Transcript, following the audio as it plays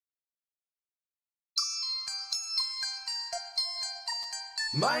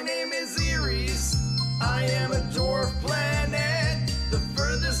My name is Eris, I am a dwarf planet, the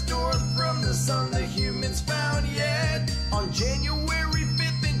furthest north from the sun the humans found yet. On January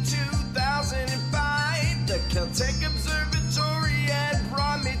 5th in 2005, the Caltech observatory had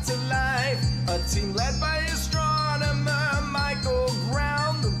brought me to life. A team led by Astronomer Michael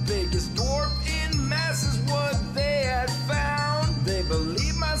Brown, the biggest dwarf in mass is what they had found. They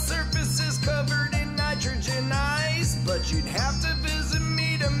believe my surface is covered in nitrogen ice, but you'd have to visit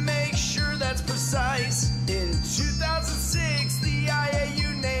me to make sure that's precise. In 2006, the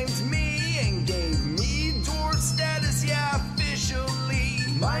IAU named me and gave me dwarf status, yeah, officially.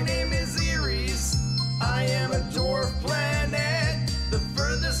 My name is Eris, I am a dwarf planet, the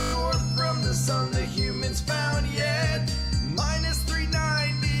furthest north from the sun the humans found yet. Minus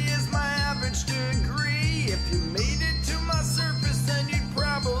 390 is my average degree. If you made it to my surface, then you'd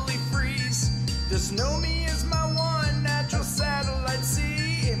probably freeze. Dysnomia is my one natural satellite C.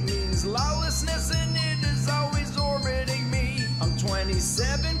 It means lawlessness and it is always orbiting me. I'm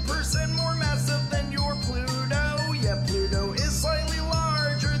 27% more massive than your Pluto. Yeah, Pluto is slightly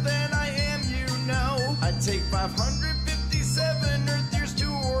larger than I am, you know. I take 557 Earth years to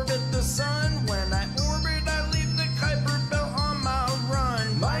orbit the sun. When I orbit, I leave the Kuiper belt on my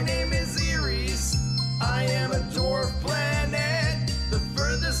run. My name is Eris, I am a dwarf planet, the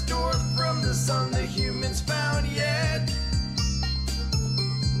furthest north from the sun the